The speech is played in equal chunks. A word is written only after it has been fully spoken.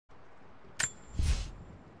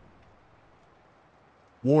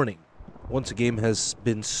Warning. Once a game has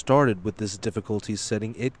been started with this difficulty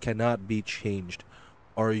setting, it cannot be changed.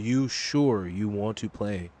 Are you sure you want to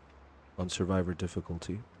play on Survivor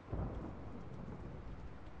difficulty?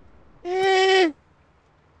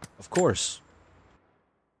 Of course.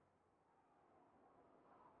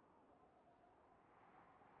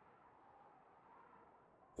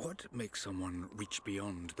 What makes someone reach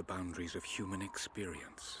beyond the boundaries of human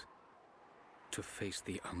experience to face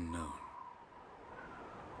the unknown?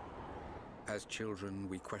 As children,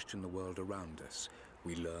 we question the world around us.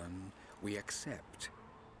 We learn, we accept,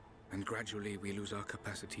 and gradually we lose our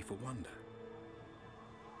capacity for wonder.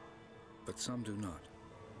 But some do not.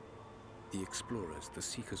 The explorers, the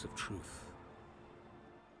seekers of truth.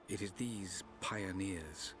 It is these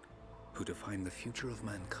pioneers who define the future of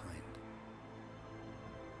mankind.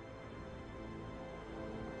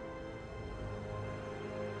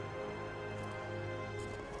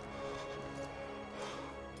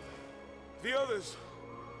 The others,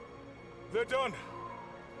 they're done.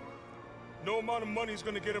 No amount of money's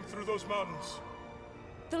gonna get them through those mountains.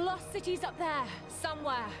 The lost city's up there,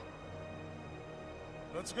 somewhere.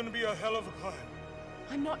 That's gonna be a hell of a climb.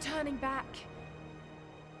 I'm not turning back.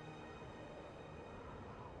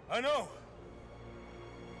 I know.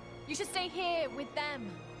 You should stay here with them.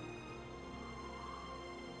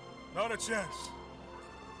 Not a chance.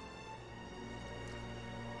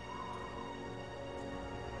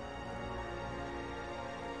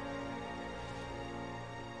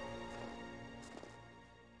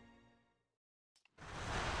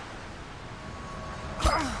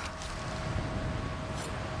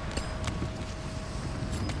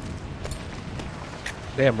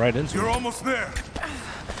 Damn, right into You're it. almost there.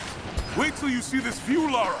 Wait till you see this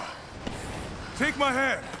view, Lara. Take my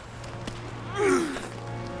hand.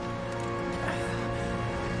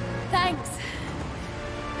 Thanks.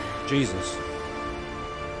 Jesus.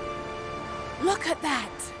 Look at that.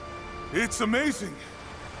 It's amazing.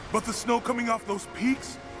 But the snow coming off those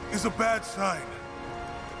peaks is a bad sign.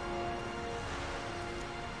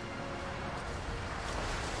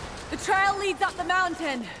 The trail leads up the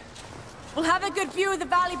mountain. We'll have a good view of the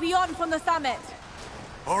valley beyond from the summit.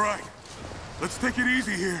 All right. Let's take it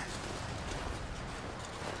easy here.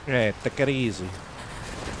 Hey, take it easy.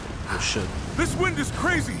 Oh shit. This wind is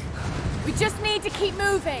crazy. We just need to keep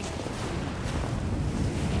moving.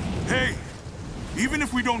 Hey, even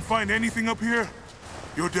if we don't find anything up here,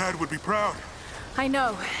 your dad would be proud. I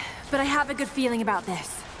know, but I have a good feeling about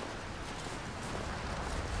this.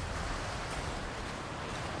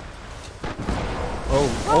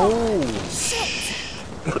 Oh, Shit!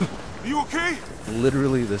 You okay?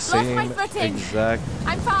 literally the same my footing. exact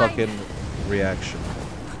I'm fine. fucking reaction.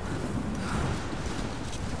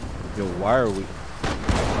 Yo, why are we?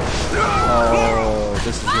 Oh,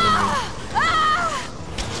 this is gonna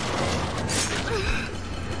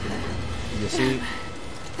be. You see?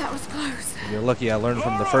 That was close. You're lucky I learned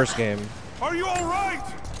from the first game. Are you all right?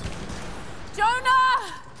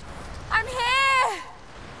 Jonah! I'm here!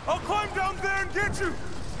 I'll climb down there and get you.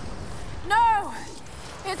 No!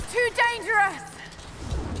 It's too dangerous!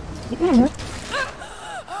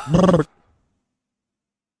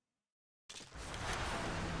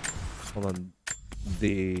 Hold on.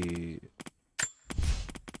 The...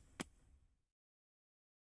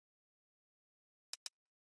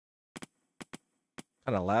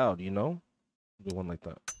 Kind of loud, you know? Do one like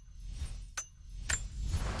that.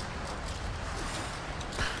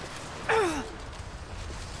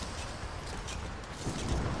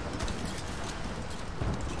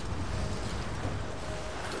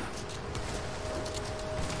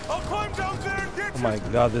 I'll climb down there and get Oh you. my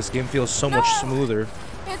god, this game feels so much smoother.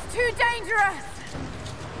 It's too dangerous!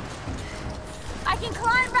 I can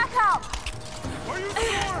climb back up! Are you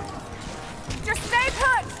sure? Just stay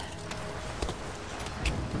put!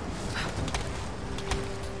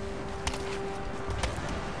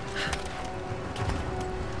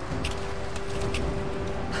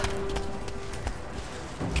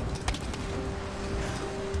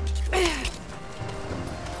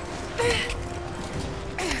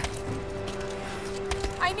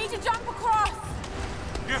 I need to jump across!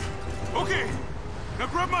 Yeah. Okay. Now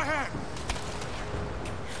grab my hand.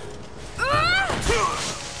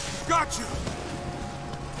 Gotcha.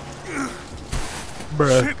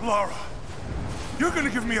 Bruh. Shit, Lara. You're gonna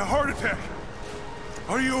give me a heart attack.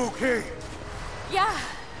 Are you okay? Yeah.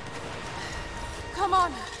 Come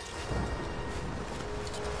on.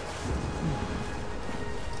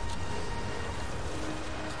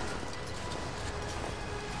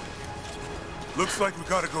 Looks like we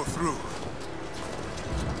gotta go through.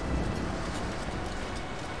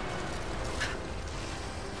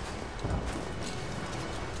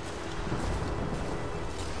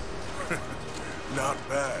 not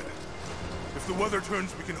bad. If the weather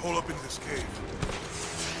turns, we can hole up in this cave.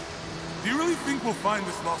 Do you really think we'll find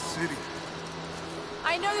this lost city?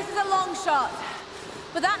 I know this is a long shot,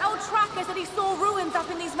 but that old tracker said he saw ruins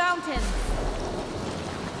up in these mountains.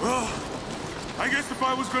 Well, I guess if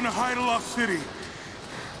I was gonna hide a lost city,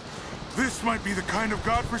 this might be the kind of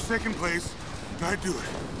godforsaken place I'd do it.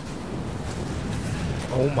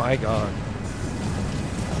 Oh my god.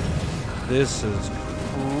 This is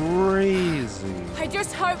crazy. I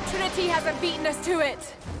just hope Trinity hasn't beaten us to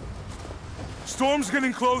it. Storm's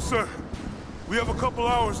getting closer. We have a couple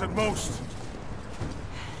hours at most.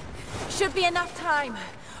 Should be enough time.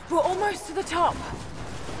 We're almost to the top.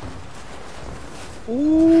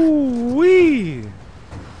 Ooh wee.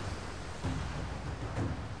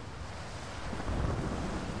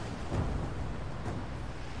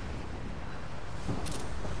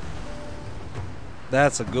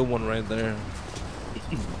 That's a good one right there.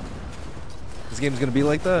 This game's gonna be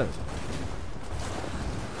like that.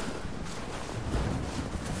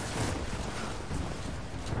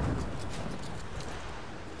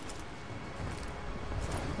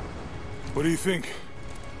 What do you think?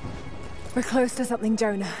 We're close to something,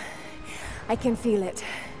 Jonah. I can feel it.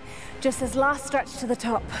 Just this last stretch to the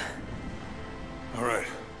top. All right.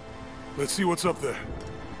 Let's see what's up there.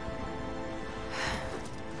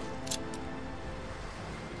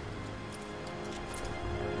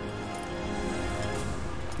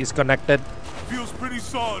 He's connected. Feels pretty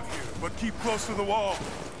solid here, but keep close to the wall.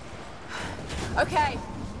 Okay.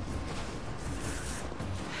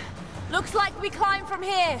 Looks like we climb from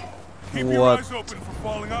here. Keep your eyes open for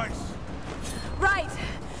falling ice. Right.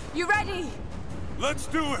 You ready? Let's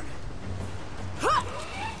do it.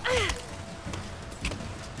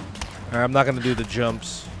 Alright, I'm not gonna do the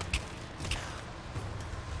jumps.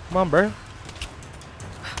 Come on, bro.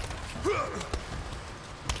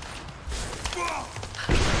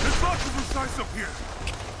 There's lots of loose ice up here.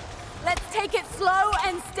 Let's take it slow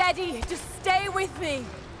and steady. Just stay with me.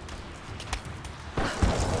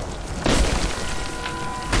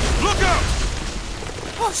 Look out!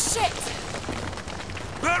 Oh, shit!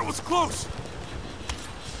 That was close.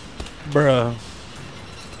 Bruh.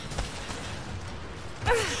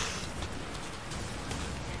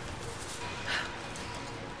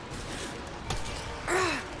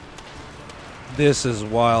 This is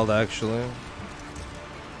wild, actually.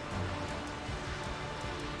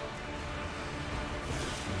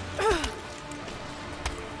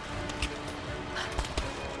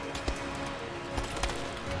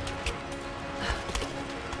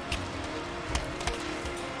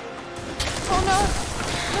 Oh no!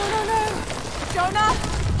 No, no, no! Jonah!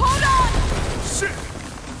 Hold on! Shit!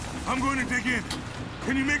 I'm going to dig in.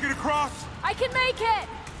 Can you make it across? I can make it!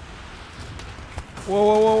 Whoa,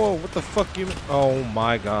 whoa, whoa, whoa. What the fuck you... Oh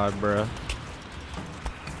my god, bruh.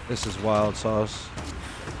 This is wild sauce.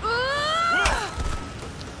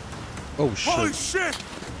 Oh, shit. Holy shit!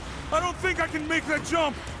 I don't think I can make that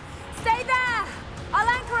jump. Stay there! I'll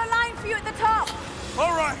anchor a line for you at the top.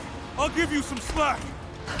 All right, I'll give you some slack.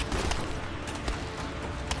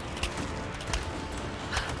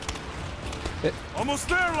 Almost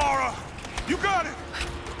there, Laura. You got it.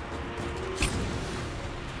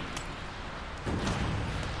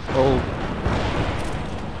 Oh.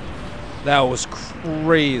 That was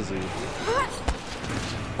crazy.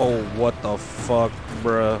 Oh, what the fuck,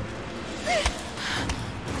 bruh.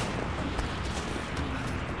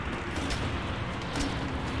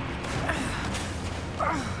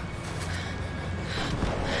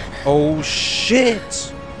 Oh,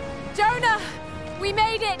 shit! Jonah! We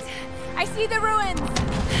made it! I see the ruins!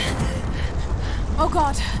 Oh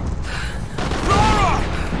god. Laura!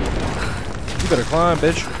 You better climb,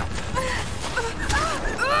 bitch.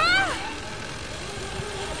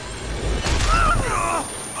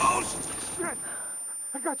 Oh, shit!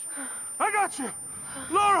 I got you. I got you!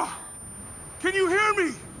 Laura! Can you hear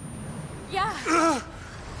me? Yeah.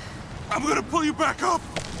 I'm gonna pull you back up.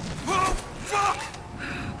 Oh, fuck!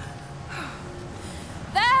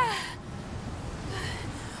 There!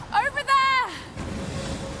 Over there!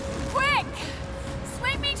 Quick!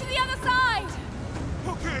 Swing me to the other side!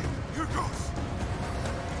 Okay, here goes.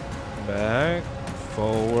 Back.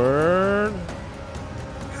 Forward.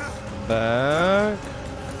 Back.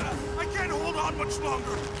 I can't hold on much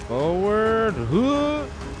longer. Forward. Huh.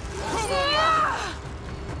 Come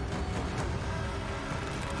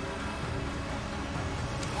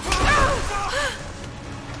on!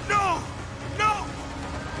 No! No!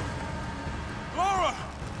 Laura!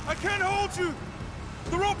 I can't hold you!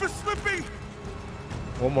 The rope is slipping!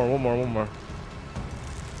 One more.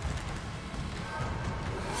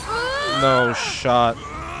 No shot.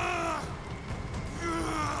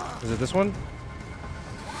 Is it this one?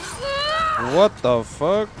 What the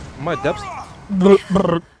fuck? My depth...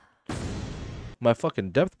 My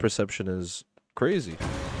fucking depth perception is crazy.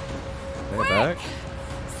 Okay, back.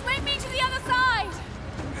 Swing me to the other side!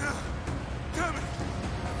 Damn it!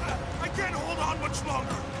 I can't hold on much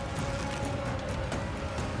longer.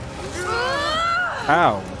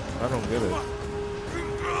 Ow. I don't get it.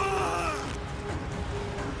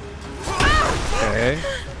 Okay.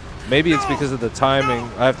 Maybe it's because of the timing.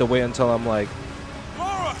 I have to wait until I'm like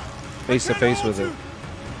Lara, face to face with it.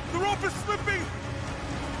 the rope is slipping.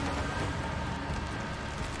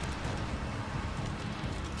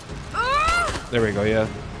 There we go, yeah.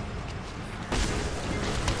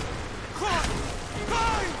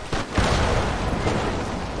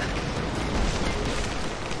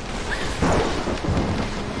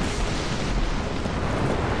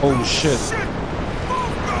 Oh shit. Oh,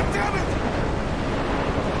 God damn it!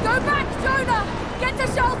 Go back, Jonah! Get to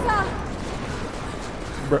shelter!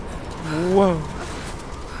 Whoa.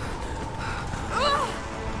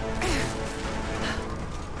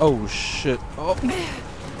 Oh shit. Oh.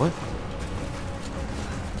 What?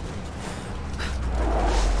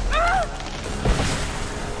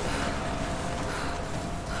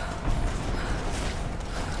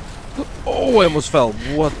 Oh, I almost fell.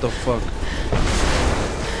 What the fuck?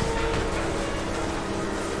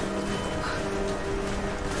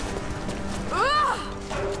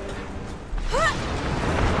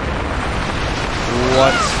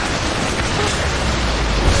 What?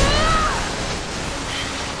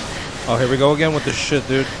 Oh, here we go again with this shit,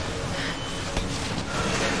 dude.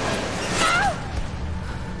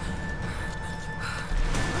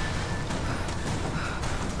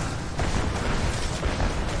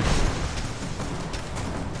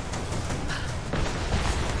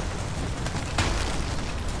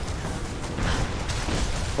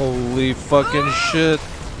 Holy fucking shit.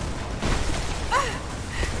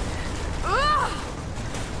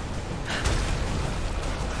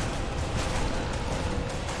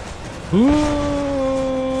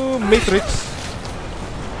 Ooh, Matrix.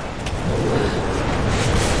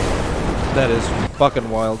 That is fucking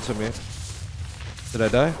wild to me. Did I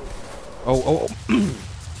die? Oh.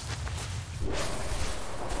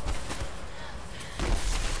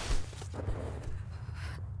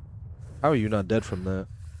 How are you not dead from that?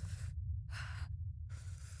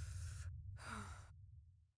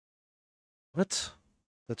 What?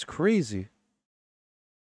 That's crazy.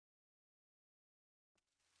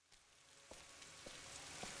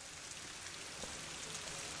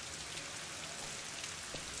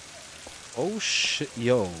 Oh shit,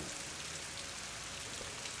 yo.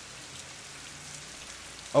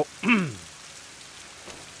 Oh.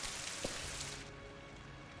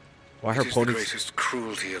 Why her It is the pony? greatest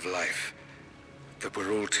cruelty of life that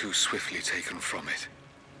we're all too swiftly taken from it.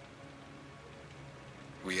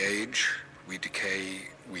 We age, we decay,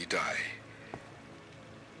 we die.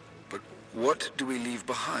 But what do we leave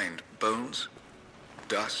behind? Bones?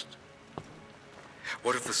 Dust?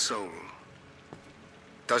 What of the soul?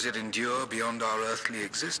 Does it endure beyond our earthly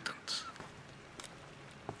existence?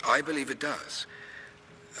 I believe it does.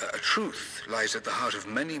 A truth lies at the heart of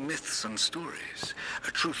many myths and stories.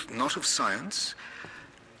 A truth not of science,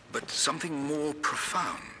 but something more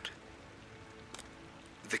profound.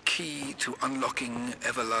 The key to unlocking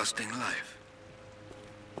everlasting life.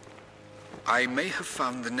 I may have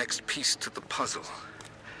found the next piece to the puzzle,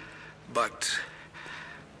 but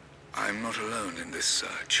I'm not alone in this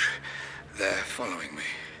search. They're following me,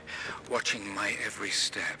 watching my every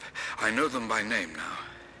step. I know them by name now.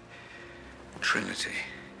 Trinity.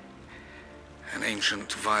 An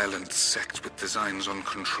ancient, violent sect with designs on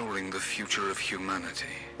controlling the future of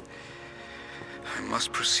humanity. I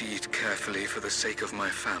must proceed carefully for the sake of my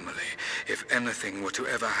family. If anything were to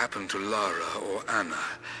ever happen to Lara or Anna,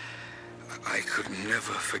 I could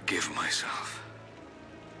never forgive myself.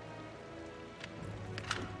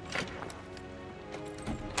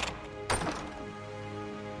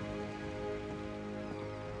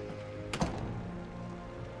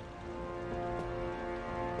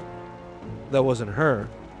 That wasn't her.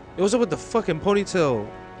 It was up with the fucking ponytail.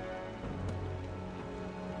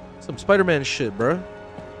 Some Spider-Man shit, bruh.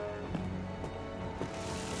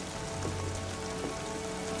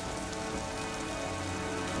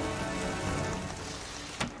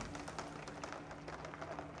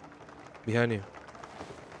 Behind you.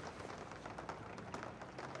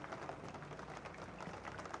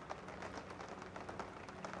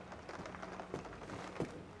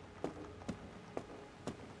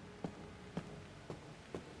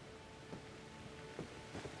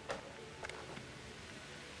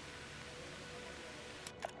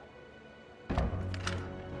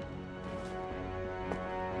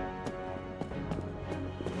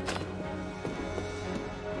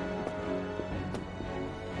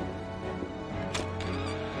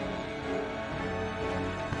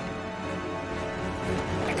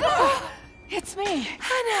 it's me.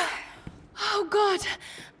 Anna! Oh, God.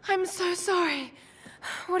 I'm so sorry.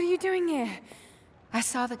 What are you doing here? I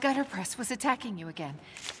saw the gutter press was attacking you again.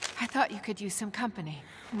 I thought you could use some company.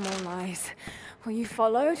 More lies. Were you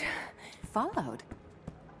followed? Followed?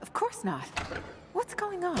 Of course not. What's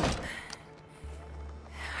going on?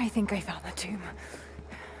 I think I found the tomb.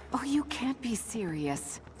 Oh, you can't be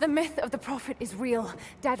serious. The myth of the Prophet is real.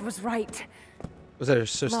 Dad was right. Was that her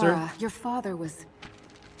sister? Laura, your father was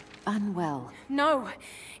unwell. No,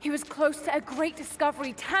 he was close to a great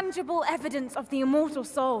discovery, tangible evidence of the immortal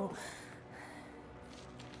soul.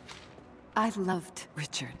 I loved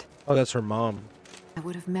Richard. Oh, that's her mom. I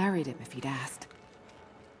would have married him if he'd asked.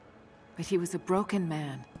 But he was a broken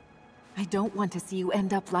man. I don't want to see you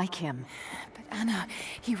end up like him. But Anna,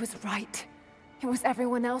 he was right. It was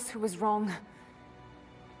everyone else who was wrong.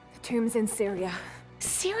 The tomb's in Syria.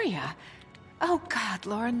 Syria? Oh God,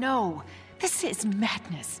 Laura, no. This is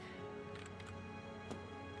madness.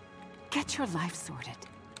 Get your life sorted.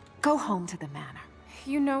 Go home to the manor.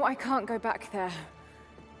 You know I can't go back there.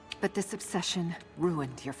 But this obsession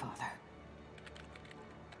ruined your father.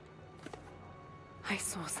 I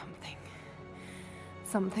saw something.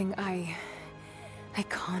 Something I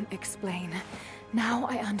can't explain. Now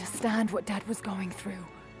I understand what Dad was going through.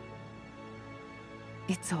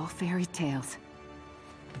 It's all fairy tales.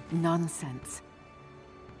 Nonsense.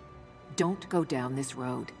 Don't go down this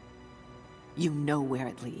road. You know where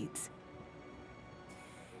it leads.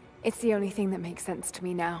 It's the only thing that makes sense to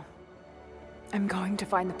me now. I'm going to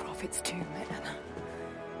find the Prophet's tomb, Anna.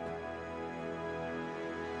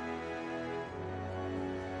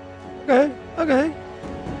 Okay, okay.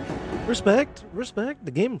 Respect, respect.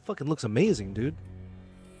 The game fucking looks amazing, dude.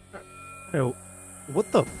 Hey,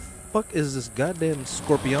 what the fuck is this goddamn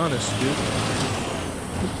Scorpionus, dude?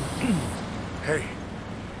 Hey,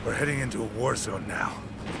 we're heading into a war zone now.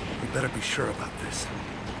 We better be sure about this.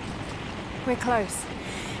 We're close.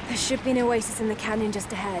 There should be an oasis in the canyon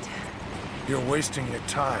just ahead. You're wasting your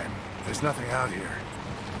time. There's nothing out here.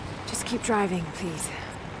 Just keep driving, please.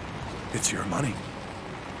 It's your money.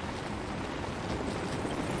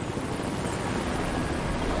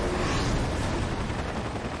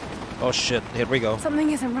 Oh shit, here we go. Something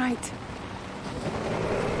isn't right.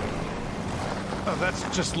 Oh, that's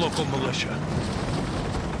just local militia.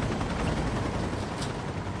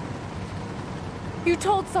 You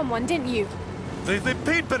told someone, didn't you? They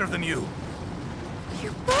paid better than you.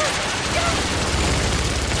 You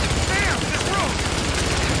Damn, this room!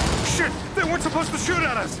 Shit, they weren't supposed to shoot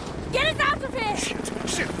at us! Get us out of here! Shit!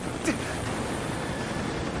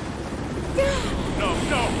 No,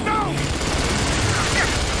 no, no!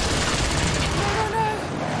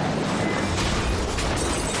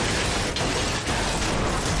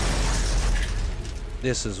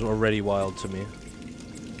 This is already wild to me.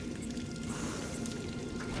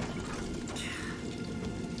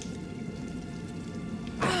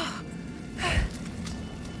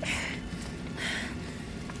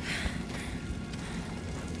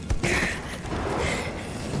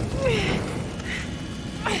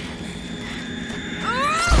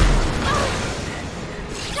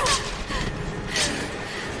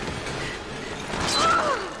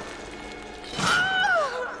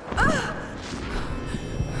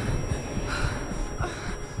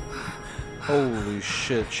 Holy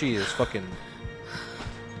shit, she is fucking...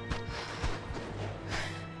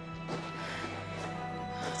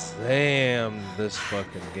 Damn, this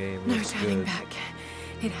fucking game No looks turning good. back.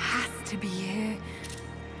 It has to be here.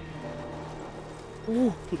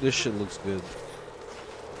 Ooh, this shit looks good.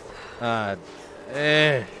 Where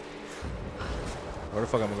the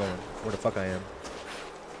fuck am I going? Where the fuck I am?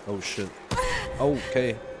 Oh shit.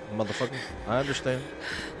 Okay, motherfucker. I understand.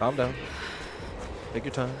 Calm down. Take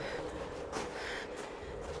your time.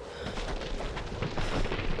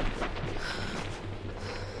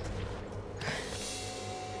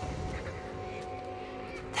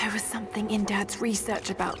 There was something in Dad's research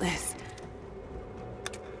about this.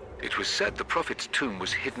 It was said the Prophet's tomb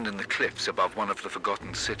was hidden in the cliffs above one of the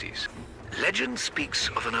forgotten cities. Legend speaks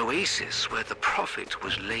of an oasis where the Prophet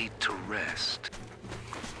was laid to rest.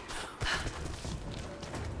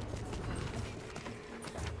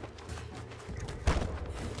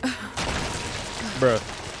 Bruh.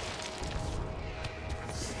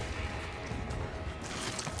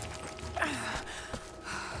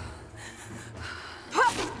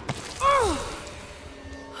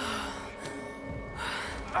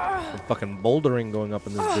 Fucking bouldering going up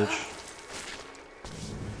in this bitch.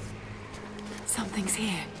 Something's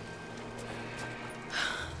here.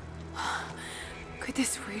 Could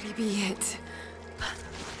this really be it?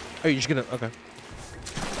 Oh, you're just gonna... Okay.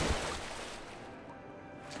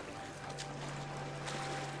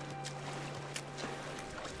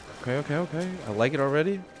 Okay. I like it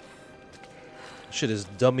already. Shit is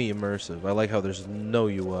dummy immersive. I like how there's no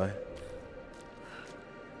UI.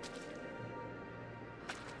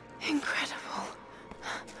 Incredible.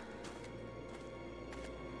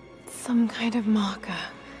 Some kind of marker.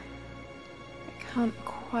 I can't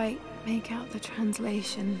quite make out the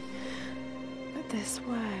translation, but this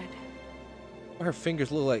word. Her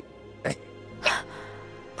fingers look like...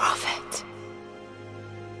 Prophet.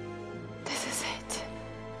 This is it.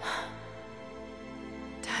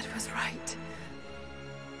 Dad was right.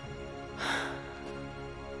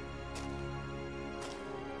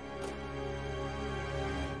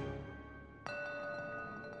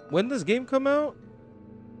 When does game come out?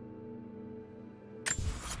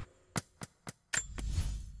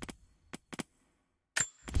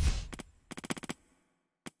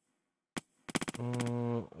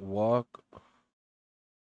 Walk.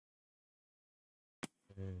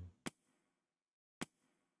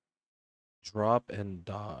 Drop and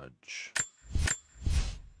dodge.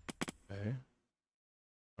 Okay.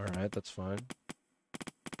 Alright, that's fine.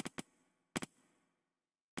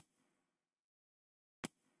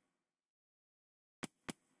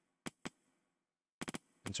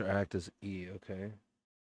 Interact is E, okay.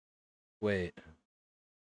 Wait.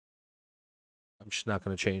 I'm just not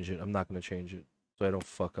gonna change it. I'm not gonna change it so I don't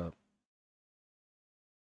fuck up.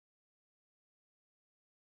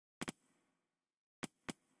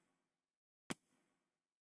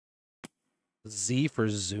 Z for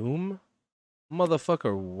zoom?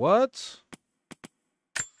 Motherfucker, what?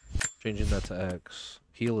 Changing that to X.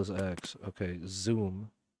 Heal is X. Okay,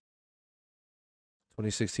 zoom.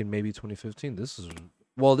 2016, maybe 2015. This is...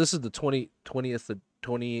 Well, this is the 20th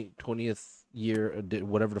year,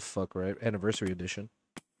 whatever the fuck, right? Anniversary edition.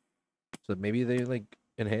 So maybe they, like,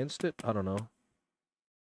 enhanced it? I don't know.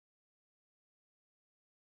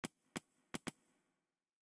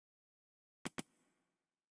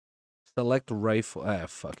 Select rifle. Ah,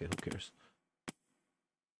 fuck it. Who cares?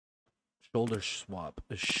 Shoulder swap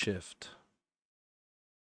is shift.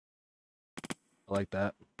 I like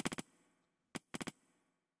that.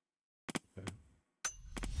 Okay.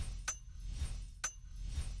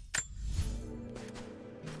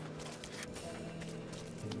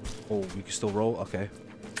 Oh, we can still roll? Okay.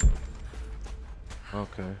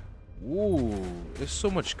 Okay. Ooh, it's so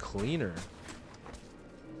much cleaner.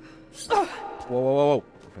 Whoa, whoa, whoa, whoa.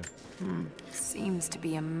 Okay. Seems to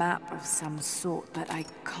be a map of some sort, but I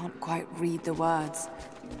can't quite read the words.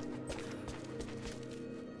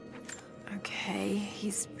 Okay,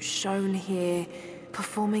 he's shown here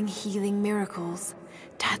performing healing miracles.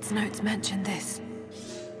 Dad's notes mention this.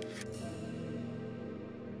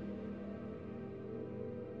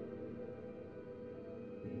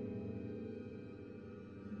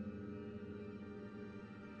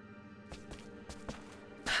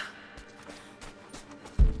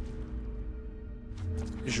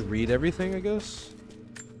 Just read everything, I guess?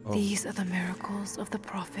 Oh. These are the miracles of the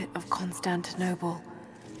Prophet of Constantinople,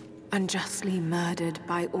 unjustly murdered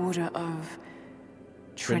by order of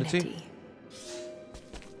Trinity.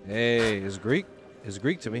 Hey, is Greek? Is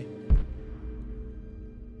Greek to me.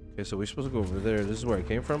 Okay, so we're supposed to go over there. This is where I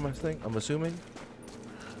came from, I think. I'm assuming.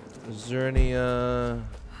 Is there any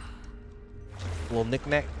little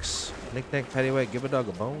knickknacks? Knick-knack, paddywhack, give a dog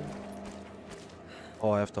a bone.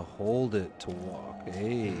 Oh, I have to hold it to walk.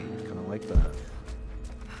 Hey, kind of like that.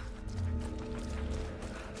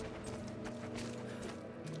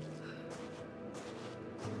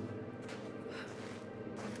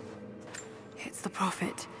 It's the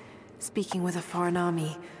Prophet, speaking with a foreign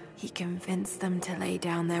army. He convinced them to lay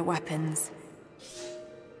down their weapons.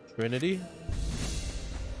 Trinity?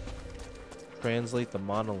 Translate the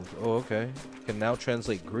monolith. Oh, okay. Can now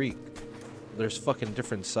translate Greek. There's fucking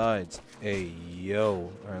different sides. Hey,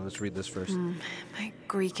 yo. Alright, let's read this first. My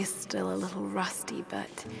Greek is still a little rusty,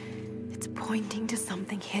 but it's pointing to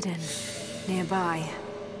something hidden nearby.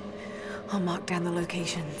 I'll mark down the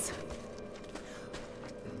locations.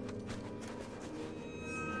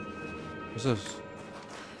 What's this?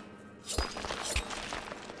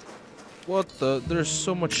 What the? There's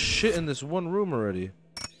so much shit in this one room already.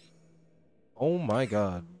 Oh my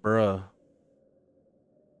god, bruh.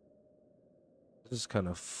 This is kind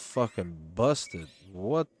of fucking busted.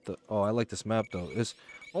 What the? Oh, I like this map though. It's,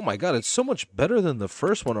 oh my god, it's so much better than the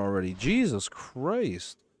first one already. Jesus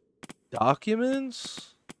Christ.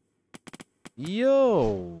 Documents?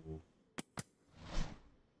 Yo.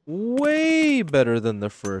 Way better than the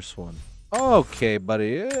first one. Okay,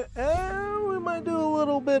 buddy. We might do a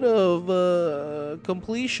little bit of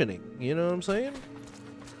completioning. You know what I'm saying?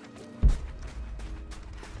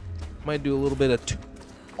 Might do a little bit of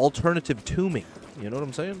alternative tombing. You know what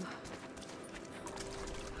I'm saying?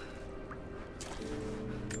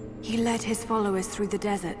 He led his followers through the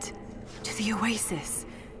desert to the oasis.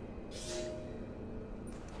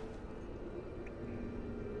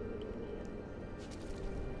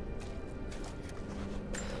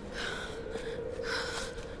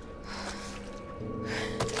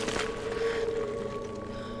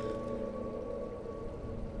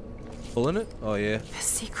 Pulling it? Oh yeah. A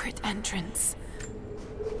secret entrance.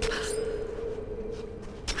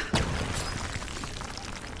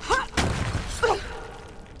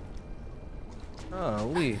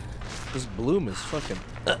 Golly. This bloom is fucking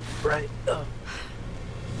bright. Oh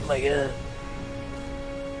my god.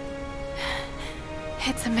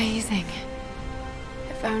 It's amazing.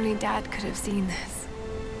 If only Dad could have seen this.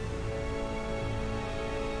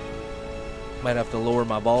 Might have to lower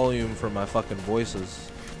my volume for my fucking voices.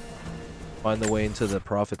 Find the way into the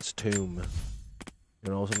prophet's tomb.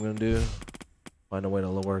 You know what I'm gonna do? Find a way to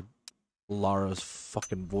lower Lara's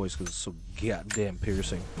fucking voice because it's so goddamn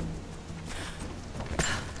piercing.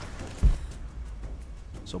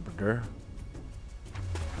 So there.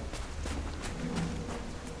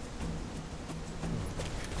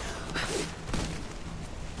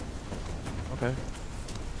 Okay.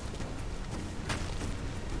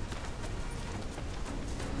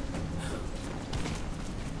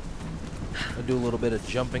 I do a little bit of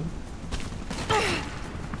jumping. Oh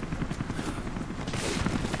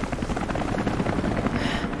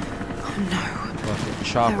no. Fucking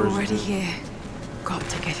choppers. They're already dude. here. Got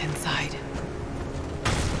to get inside.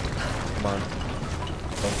 Come on.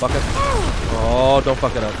 Don't fuck it. Oh, don't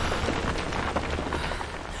fuck it up.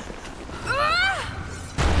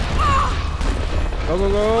 Go, go,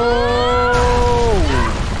 go!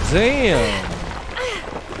 Damn!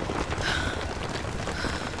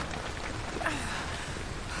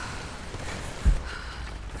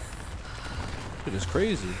 It is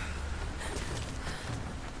crazy.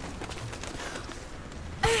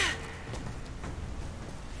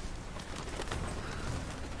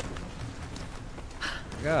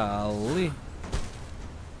 Golly.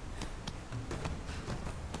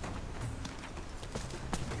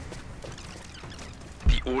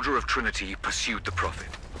 The Order of Trinity pursued the Prophet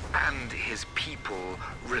and his people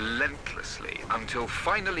relentlessly until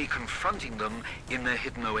finally confronting them in their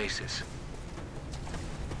hidden oasis.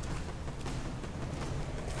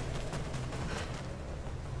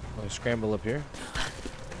 I'll scramble up here.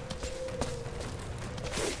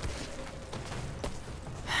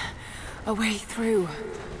 A way through.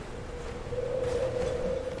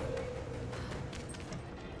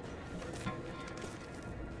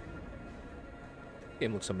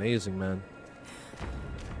 Game looks amazing, man.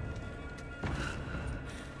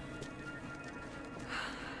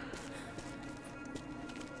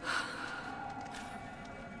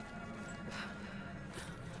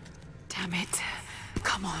 Damn it.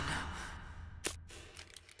 Come on.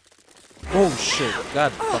 Oh shit.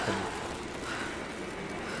 God fucking.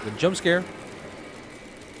 Good jump scare.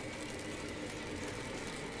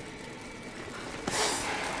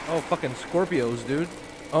 Oh, fucking Scorpios, dude.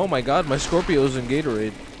 Oh my god, my Scorpios in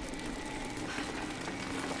Gatorade.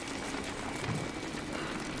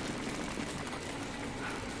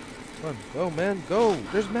 Come on, go, man, go.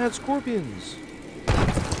 There's mad scorpions.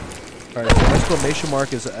 Alright, so exclamation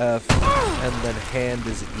mark is F, and then hand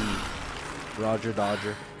is E. Roger,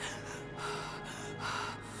 Dodger.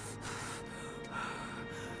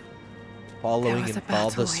 Following in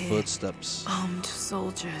father's footsteps. Armed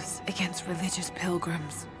soldiers against religious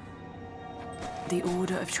pilgrims. The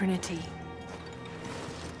Order of Trinity.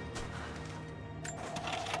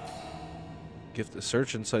 Gift a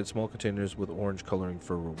search inside small containers with orange coloring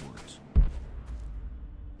for rewards.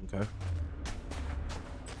 Okay.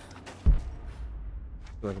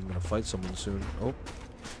 Feel like I'm gonna fight someone soon. Oh.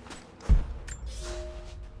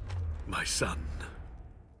 My son,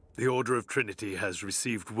 the Order of Trinity has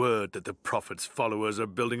received word that the Prophet's followers are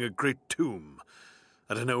building a great tomb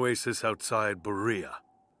at an oasis outside Berea.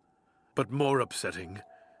 But more upsetting,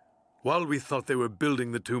 while we thought they were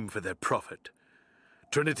building the tomb for their Prophet,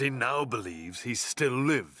 Trinity now believes he still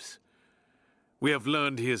lives. We have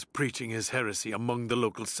learned he is preaching his heresy among the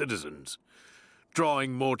local citizens,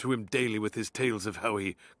 drawing more to him daily with his tales of how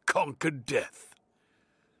he conquered death.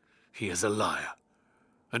 He is a liar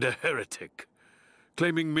and a heretic,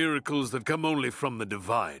 claiming miracles that come only from the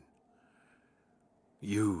divine.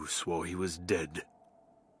 You swore he was dead.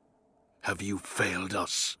 Have you failed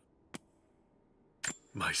us?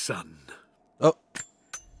 My son. Oh.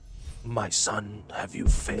 My son, have you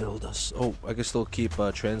failed us? Oh, I guess they'll keep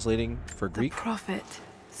translating for Greek. The Prophet,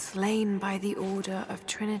 slain by the Order of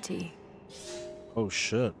Trinity. Oh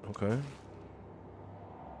shit, okay.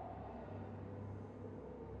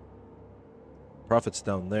 Prophet's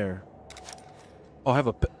down there. Oh, I have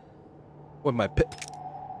a pit. With my pit.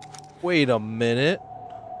 Wait a minute.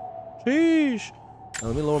 Sheesh. Now,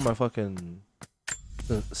 let me lower my fucking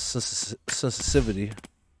sensitivity.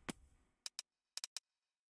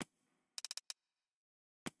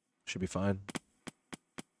 Should be fine.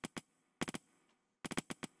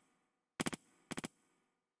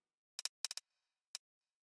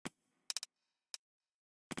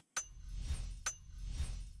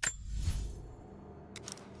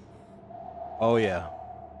 Oh yeah,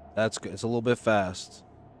 that's good. It's a little bit fast.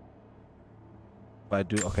 But I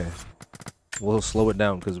do okay. We'll slow it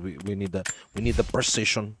down because we need that. We need the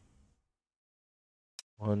precision.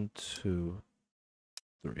 1, 2,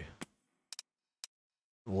 3.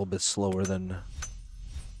 A little bit slower than.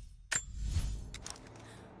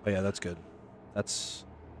 Oh yeah, that's good. That's.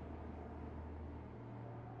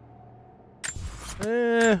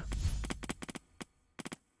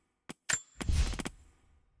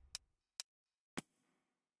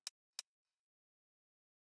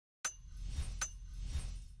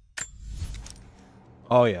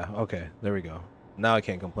 Oh yeah, okay, there we go. Now I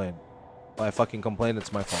can't complain. If I fucking complain,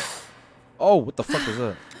 it's my fault. Oh, what the fuck is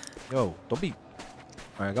that? Yo, don't be...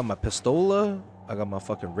 Alright, I got my pistola. I got my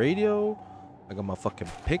fucking radio. I got my fucking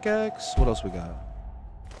pickaxe. What else we got? Man,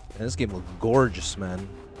 this game looks gorgeous, man.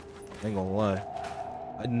 I ain't gonna lie.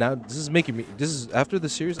 Now, this is making me... This is... After the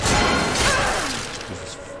series...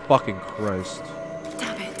 Jesus fucking Christ.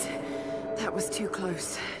 Damn it. That was too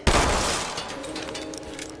close.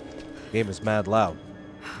 Game is mad loud.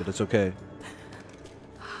 But it's okay.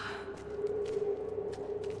 I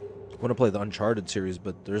want to play the Uncharted series,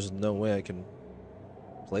 but there's no way I can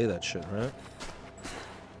play that shit, right?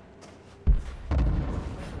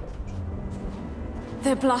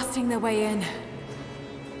 They're blasting their way in.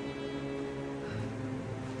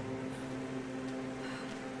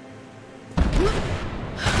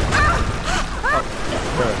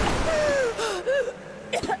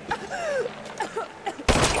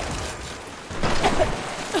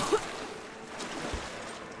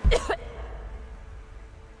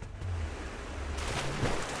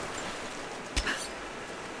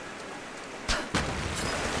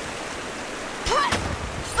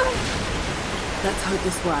 Let's hope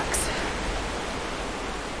this works.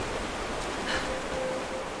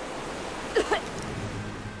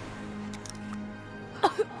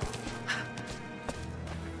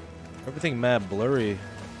 Everything mad blurry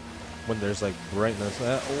when there's like brightness.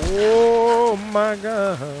 Oh my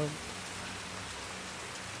god.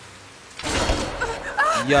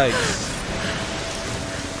 Yikes.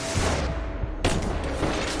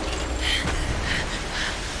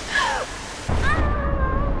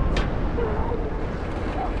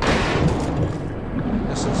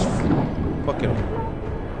 This is fucking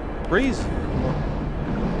crazy.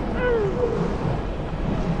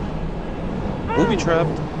 Booby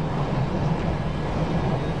trapped.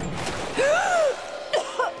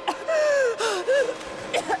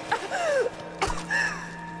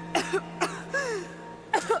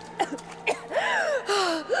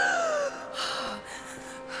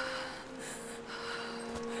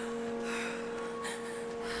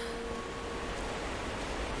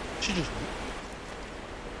 She just...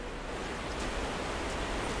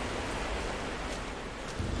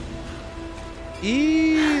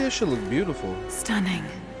 This should look beautiful. Stunning.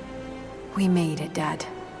 We made it, Dad.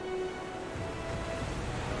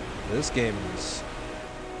 This game is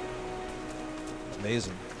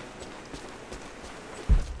amazing.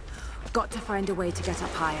 Got to find a way to get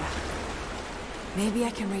up higher. Maybe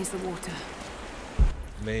I can raise the water.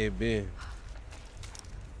 Maybe.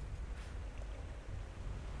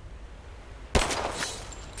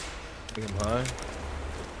 Make him high.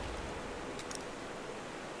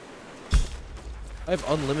 I have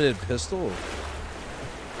unlimited pistol.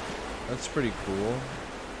 That's pretty cool.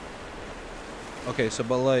 Okay, so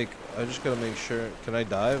but like, I just gotta make sure. Can I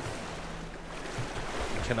dive?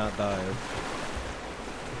 I cannot dive.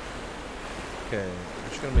 Okay, I'm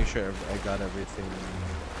just gonna make sure I got everything.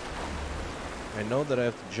 I know that I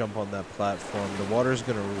have to jump on that platform. The water's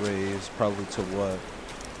gonna raise probably to what?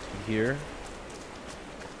 Here?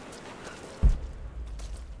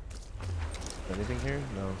 Anything here?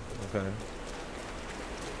 No. Okay.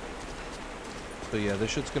 So yeah,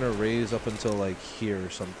 this shit's gonna raise up until like here or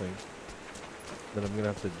something. Then I'm gonna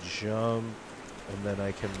have to jump, and then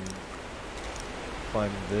I can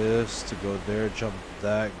climb this to go there, jump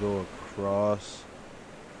that, go across,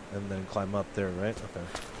 and then climb up there, right? Okay.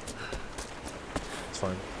 It's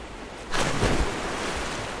fine.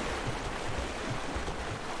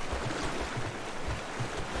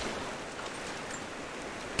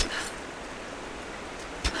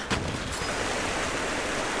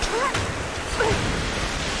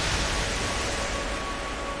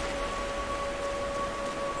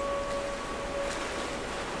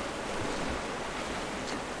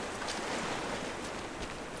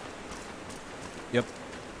 Yep.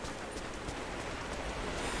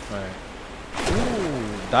 Alright. Ooh,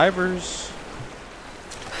 divers.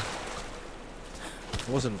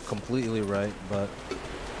 Wasn't completely right, but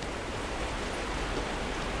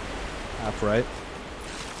half right.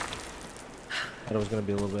 Thought it was gonna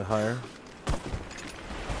be a little bit higher.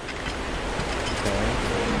 Okay.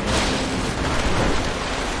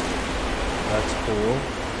 That's cool.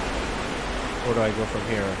 Where do I go from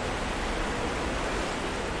here?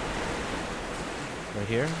 Right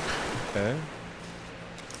here? Okay.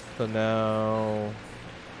 So now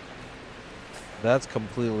that's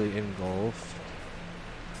completely engulfed.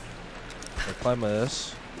 I climb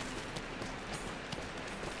this.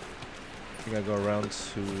 I think I go around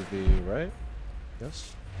to the right.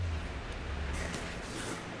 Yes.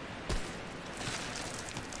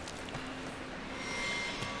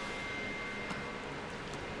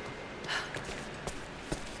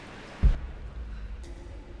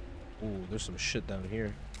 Ooh, there's some shit down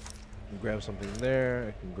here. I can grab something there.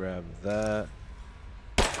 I can grab that.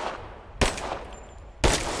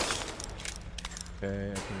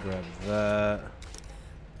 Okay, I can grab that.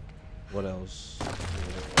 What else?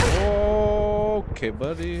 Okay,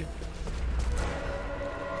 buddy.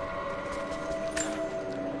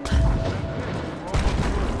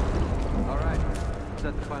 All right,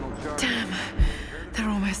 set the final charge. Damn, they're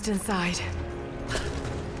almost inside.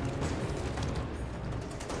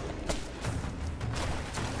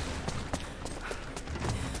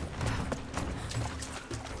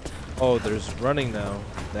 Oh, there's running now.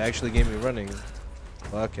 They actually gave me running.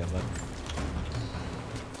 Okay, man.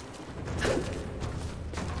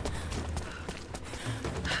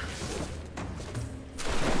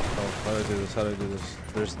 Oh, how do I do this? How do I do this?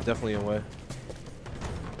 There's definitely a way.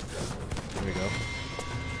 Here we go.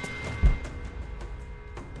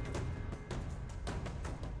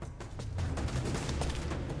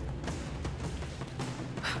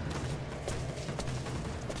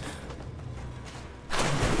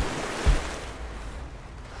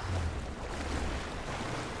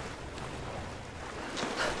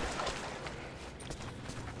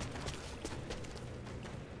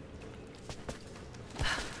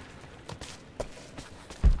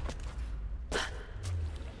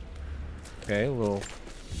 Okay,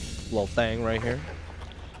 little thing right here.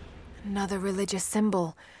 Another religious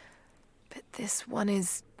symbol. But this one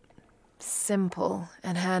is simple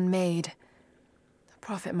and handmade. The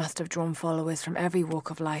prophet must have drawn followers from every walk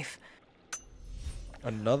of life.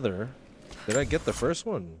 Another? Did I get the first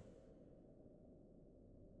one?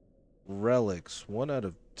 Relics, 1 out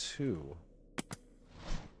of 2.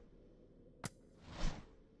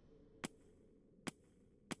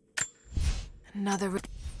 Another.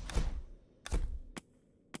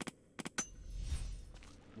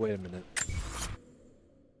 Wait a minute.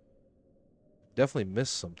 Definitely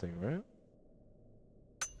missed something, right?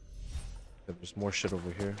 Yeah, there's more shit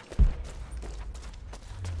over here.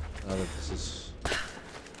 Now that this is...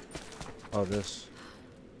 Oh, this.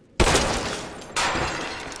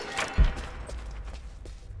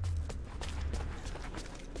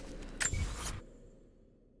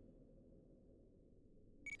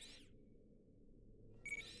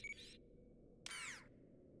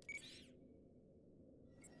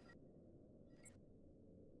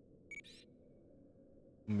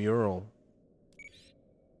 Mural.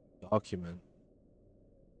 Document.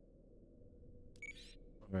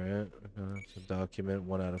 Alright, it's a document,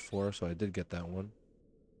 1 out of 4, so I did get that one.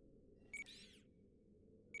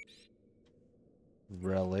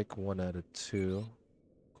 Relic, 1 out of 2.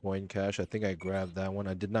 Coin cache, I think I grabbed that one.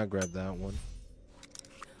 I did not grab that one.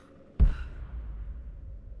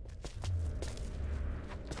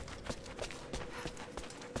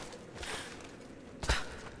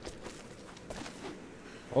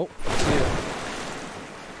 Oh, I see it.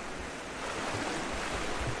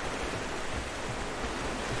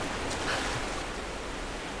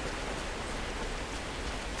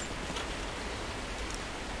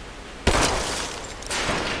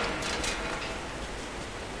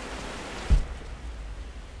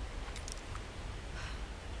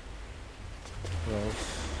 What else?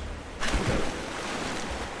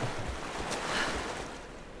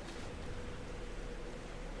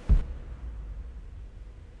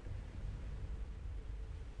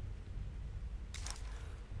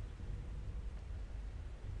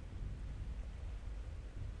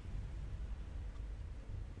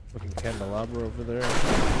 Fucking candelabra over there.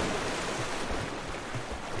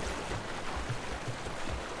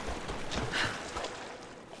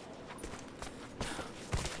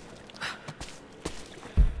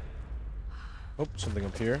 Oh, something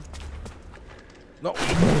up here. No.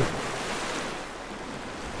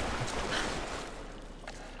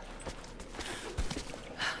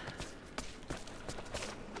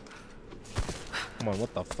 Come on,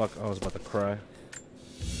 what the fuck? I was about to cry.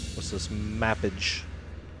 What's this mappage?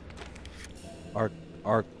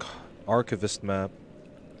 Archivist map.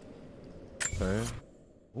 Okay.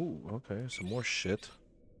 Ooh, okay, some more shit.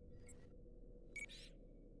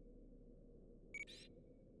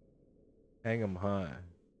 Hang 'em high.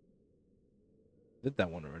 Did that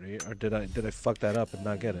one already, or did I fuck that up and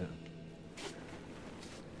not get it?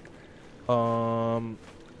 Okay.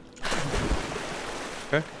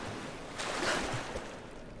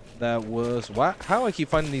 That was why? How I keep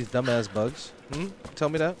finding these dumbass bugs? Tell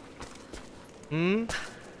me that.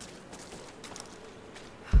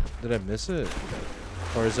 Did I miss it?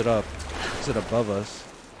 Or is it up? Is it above us?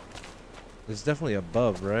 It's definitely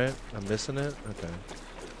above, right? I'm missing it? Okay.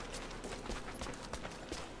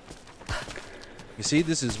 You see,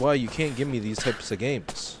 this is why you can't give me these types of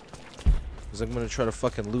games. Because I'm gonna try to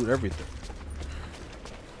fucking loot everything.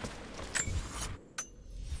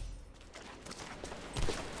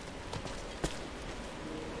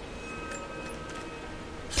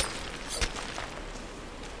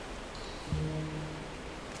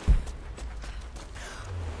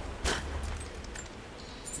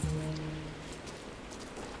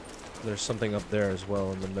 There's something up there as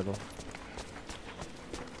well in the middle.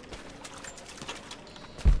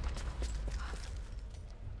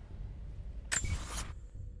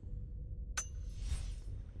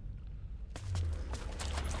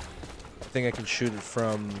 I think I can shoot it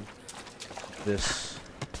from this.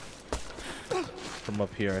 From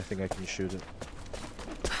up here, I think I can shoot it.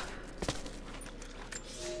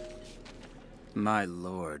 My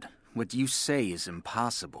lord, what you say is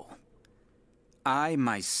impossible. I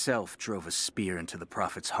myself drove a spear into the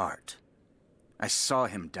prophet's heart. I saw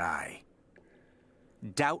him die.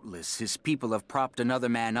 Doubtless his people have propped another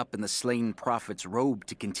man up in the slain prophet's robe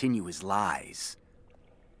to continue his lies.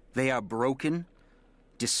 They are broken,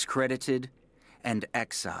 discredited, and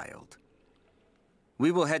exiled.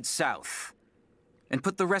 We will head south and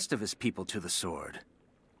put the rest of his people to the sword.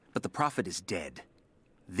 But the prophet is dead.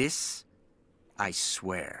 This, I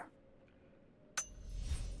swear.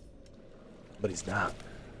 But he's not.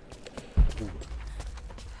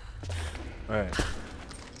 Alright.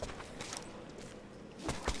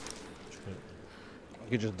 You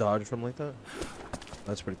could just dodge from like that?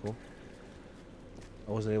 That's pretty cool.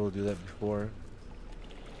 I wasn't able to do that before.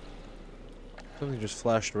 Something just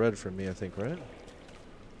flashed red for me, I think, right? Am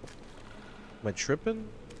I tripping?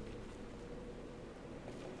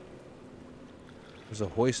 There's a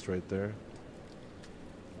hoist right there.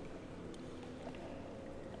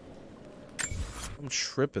 I'm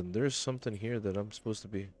tripping. There's something here that I'm supposed to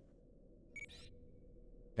be.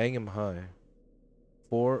 Hang him high.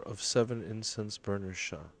 4 of 7 incense burners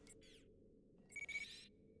shot.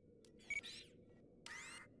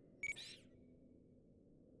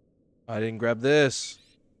 I didn't grab this.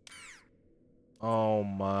 Oh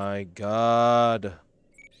my god.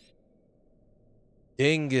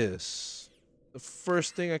 Dingus. The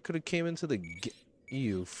first thing I could have came into the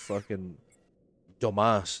you fucking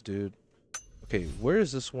Domas, dude. Okay, where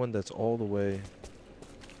is this one that's all the way?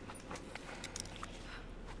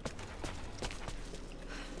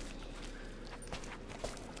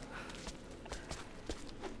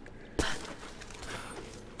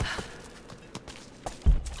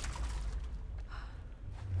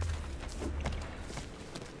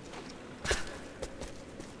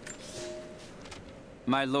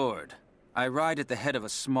 My lord, I ride at the head of a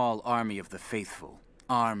small army of the faithful,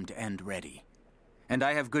 armed and ready. And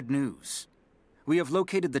I have good news. We have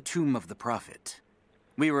located the tomb of the prophet.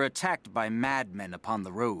 We were attacked by madmen upon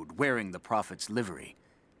the road, wearing the prophet's livery,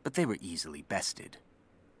 but they were easily bested.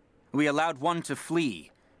 We allowed one to flee,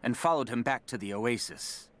 and followed him back to the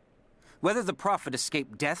oasis. Whether the prophet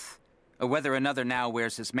escaped death, or whether another now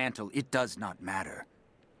wears his mantle, it does not matter.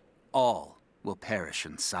 All will perish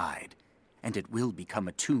inside, and it will become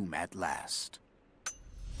a tomb at last.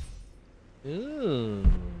 Ooh.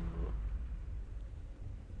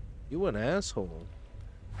 You an asshole.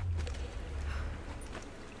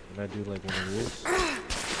 Can I do like one of these?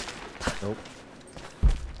 Nope.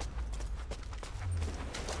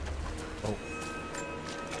 Oh.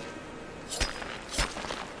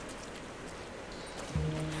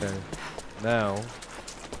 Okay. Now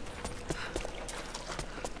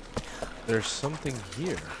there's something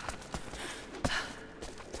here.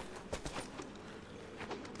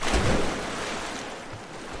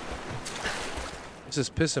 This is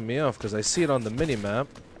pissing me off because I see it on the mini-map.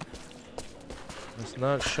 It's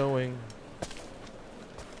not showing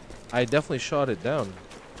I definitely shot it down.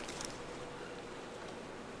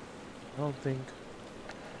 I don't think...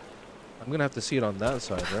 I'm gonna have to see it on that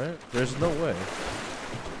side, right? There's no way.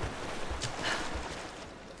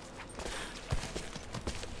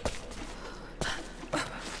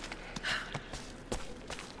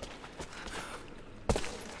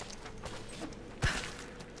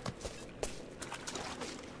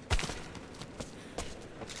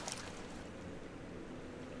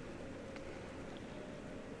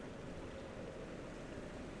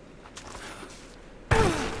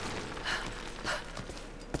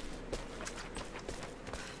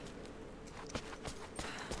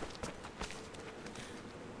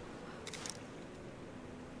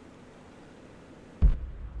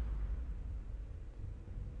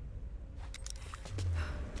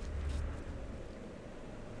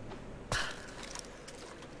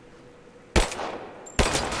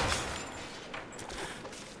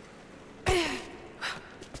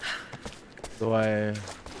 So I'll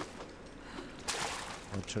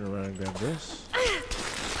turn around and grab this.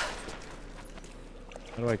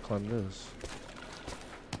 How do I climb this?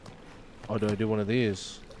 Oh, do I do one of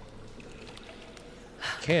these?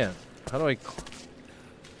 I can't. How do I...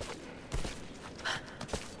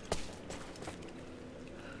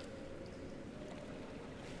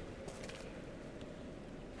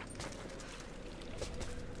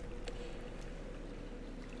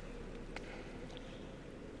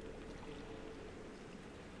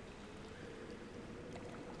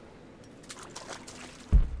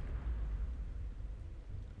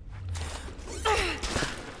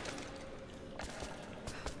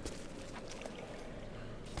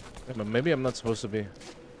 Maybe I'm not supposed to be. Yeah,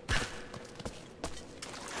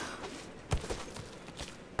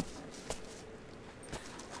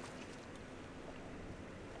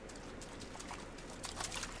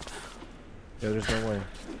 there's no way.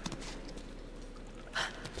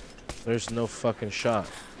 There's no fucking shot.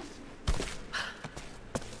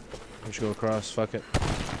 We should go across, fuck it.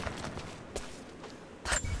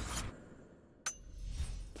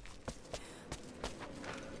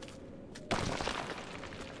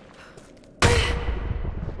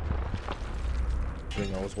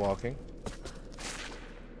 I was walking.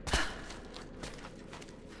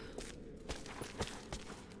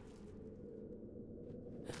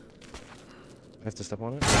 I have to step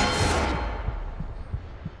on it.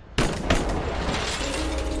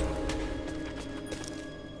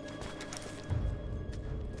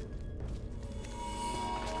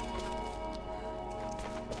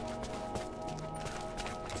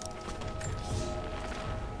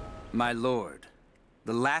 My lord,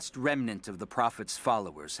 the last remnant of the Prophet's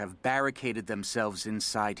followers have barricaded themselves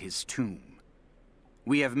inside his tomb.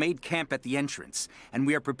 We have made camp at the entrance, and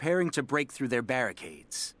we are preparing to break through their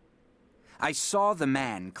barricades. I saw the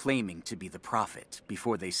man claiming to be the Prophet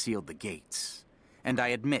before they sealed the gates, and I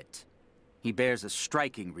admit, he bears a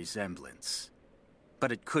striking resemblance.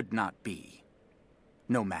 But it could not be.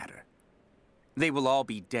 No matter. They will all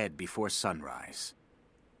be dead before sunrise.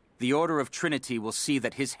 The Order of Trinity will see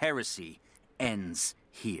that his heresy ends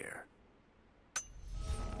here.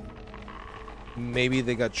 Maybe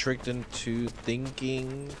they got tricked into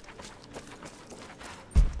thinking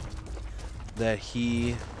that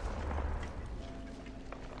he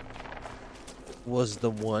was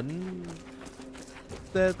the one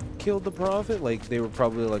that killed the Prophet. Like, they were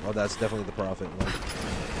probably like, oh, that's definitely the Prophet. Like,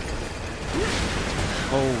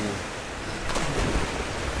 oh.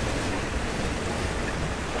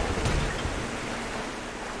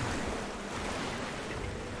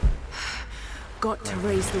 Got to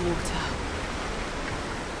raise the water.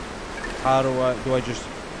 How do I just...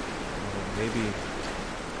 maybe...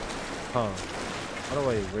 Huh. How do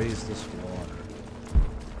I raise this water?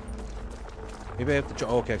 Maybe I have to...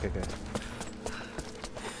 oh, okay.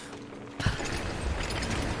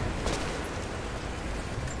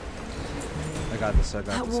 I got this.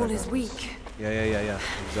 That wall is weak. Yeah.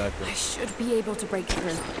 Exactly. I should be able to break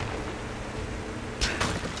through.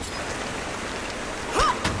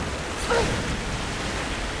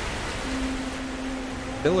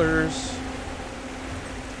 Pillars.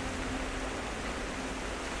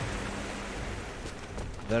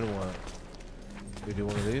 Then what? We do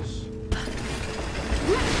one of these?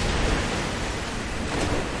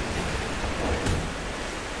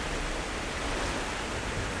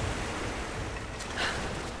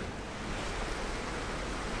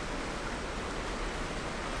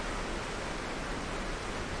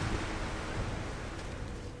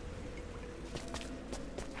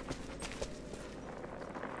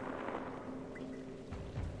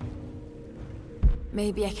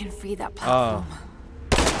 Maybe I can free that platform.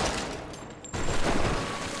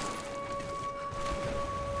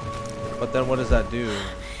 But then what does that do?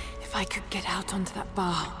 If I could get out onto that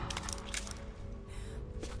bar.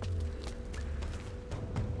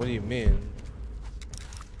 What do you mean?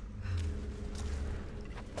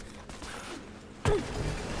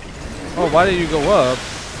 Oh, why did you go up?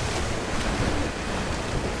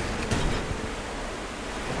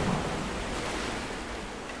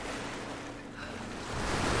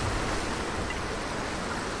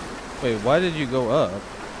 Wait, why did you go up?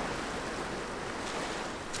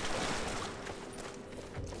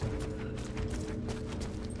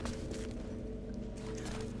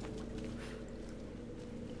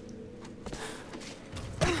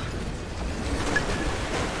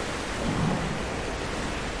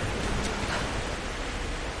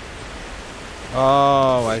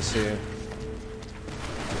 Oh, I see.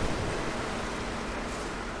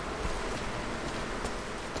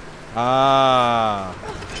 Ah.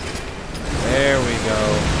 There we go.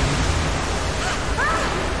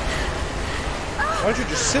 Why don't you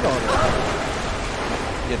just sit on it?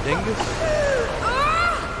 You dingus?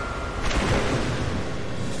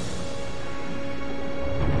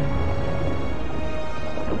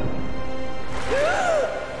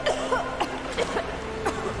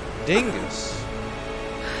 Dingus.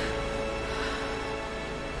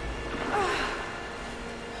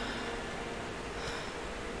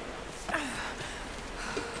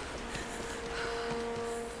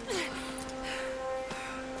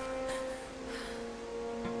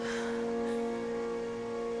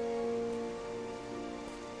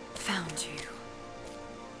 Found you.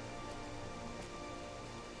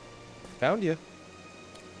 Found you.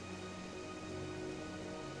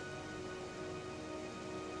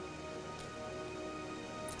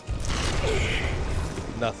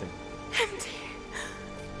 Nothing. Empty.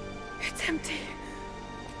 It's empty.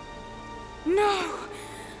 No.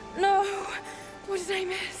 No. What did I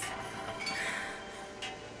miss?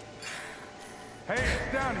 Hey,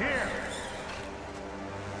 it's down here.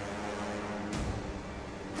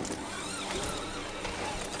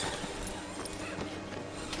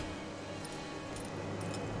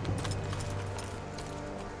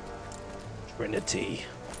 Trinity.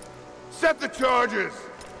 Set the charges.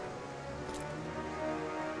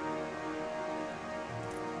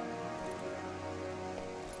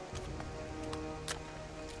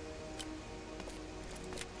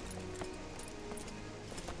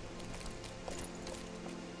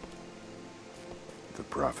 The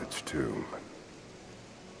Prophet's tomb.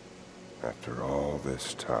 After all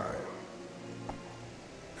this time.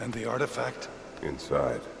 And the artifact?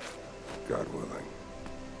 Inside, God willing.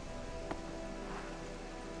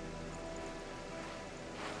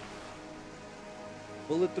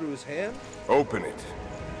 Bullet through his hand? Open it.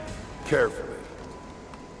 Carefully.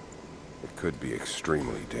 It could be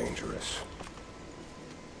extremely dangerous.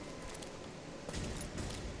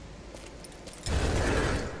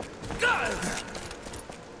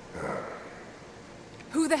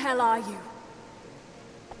 Who the hell are you?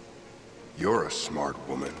 You're a smart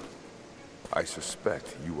woman. I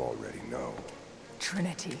suspect you already know.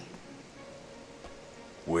 Trinity.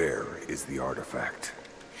 Where is the artifact?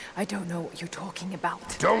 I don't know what you're talking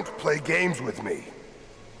about. Don't play games with me!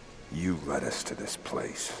 You led us to this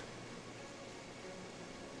place.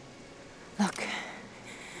 Look.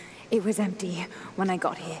 It was empty when I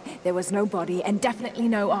got here. There was no body and definitely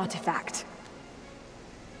no artifact.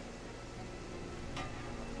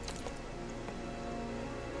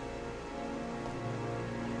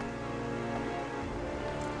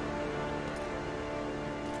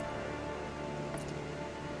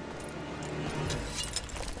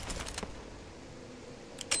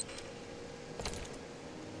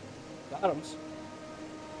 Adams.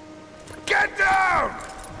 Get down!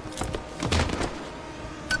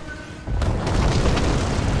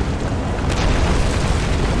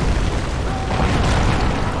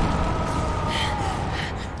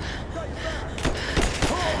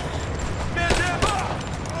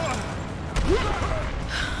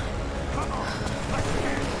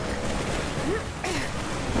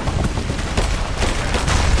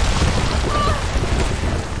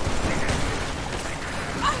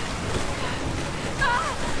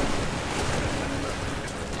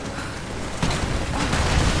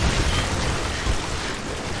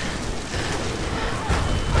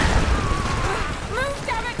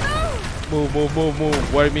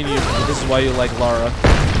 Move. What do you mean this is why you like Lara?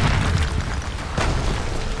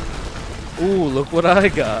 Ooh, look what I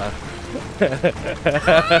got.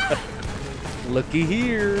 Looky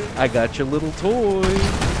here. I got your little toy.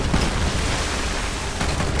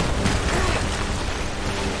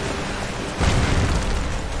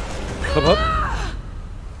 Come up.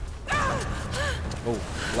 Oh,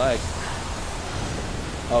 lag.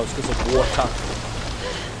 Oh, it's because of water.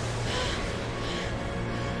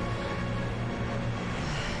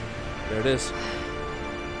 There it is.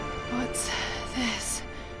 What's this?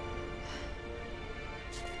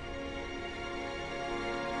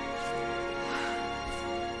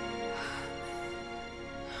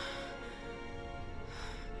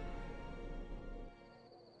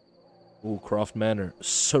 Ooh, Croft Manor,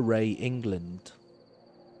 Surrey, England.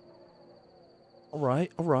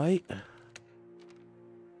 Alright, alright.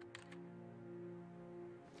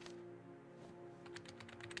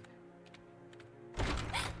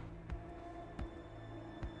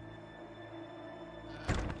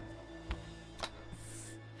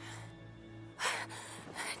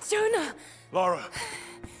 Jonah! Lara,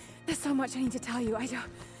 There's so much I need to tell you. I don't...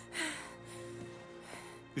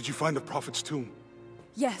 did you find the Prophet's tomb?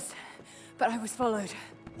 Yes, but I was followed.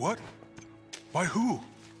 What? By who?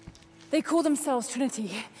 They call themselves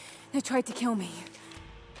Trinity. They tried to kill me.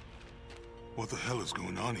 What the hell is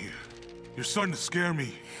going on here? You're starting to scare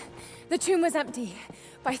me. The tomb was empty,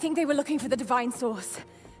 but I think they were looking for the divine source.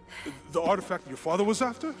 The artifact your father was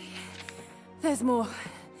after? There's more.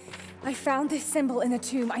 I found this symbol in the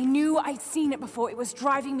tomb. I knew I'd seen it before. It was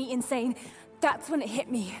driving me insane. That's when it hit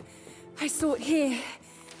me. I saw it here,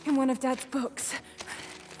 in one of Dad's books.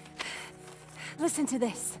 Listen to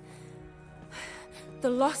this. The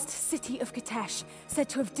lost city of Katesh, said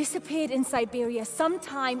to have disappeared in Siberia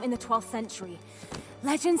sometime in the 12th century.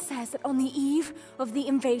 Legend says that on the eve of the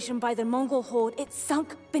invasion by the Mongol horde, it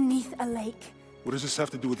sunk beneath a lake. What does this have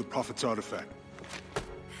to do with the Prophet's artifact?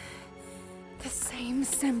 The same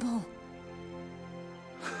symbol.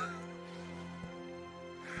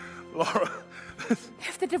 Lara...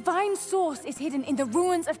 If the divine source is hidden in the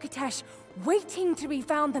ruins of Katesh, waiting to be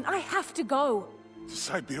found, then I have to go. To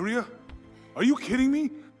Siberia? Are you kidding me?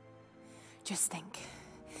 Just think.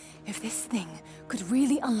 If this thing could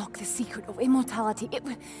really unlock the secret of immortality, it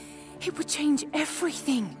would change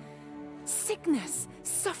everything. Sickness,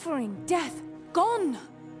 suffering, death, gone.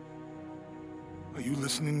 Are you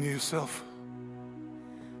listening to yourself?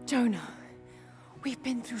 Jonah, we've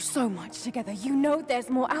been through so much together. You know there's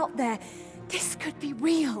more out there. This could be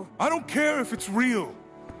real. I don't care if it's real.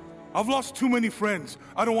 I've lost too many friends.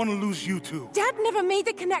 I don't want to lose you too. Dad never made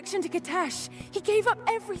the connection to Katesh. He gave up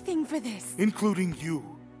everything for this. Including you.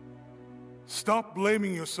 Stop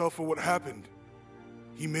blaming yourself for what happened.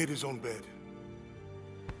 He made his own bed.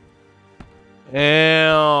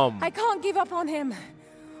 Damn. I can't give up on him.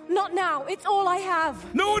 Not now. It's all I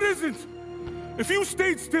have. No, it isn't! If you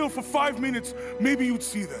stayed still for 5 minutes, maybe you'd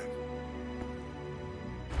see that.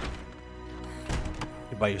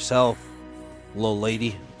 You're by yourself, little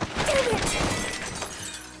lady. Damn it!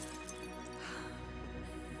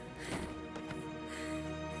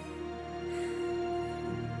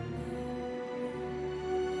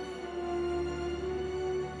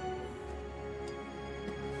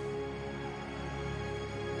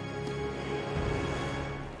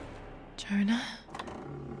 Jonah?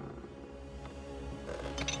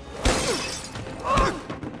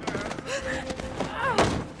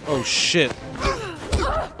 Oh shit.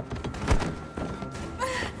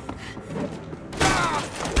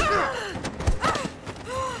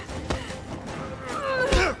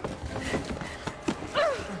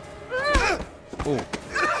 Oh.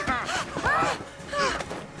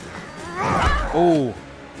 Oh.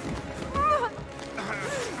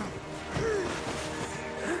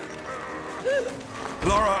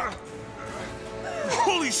 Lara!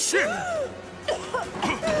 Holy shit!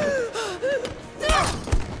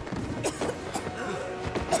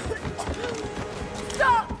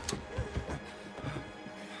 Stop!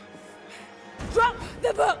 Drop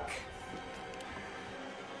the book!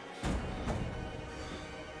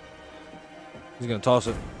 He's gonna toss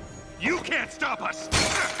it. You can't stop us!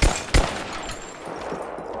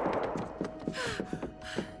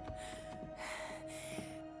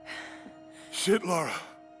 Shit, Lara.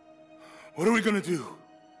 What are we gonna do?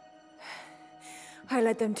 I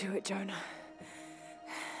led them to it, Jonah.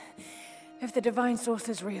 If the divine source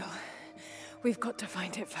is real, we've got to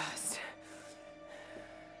find it first.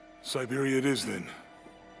 Siberia it is, then.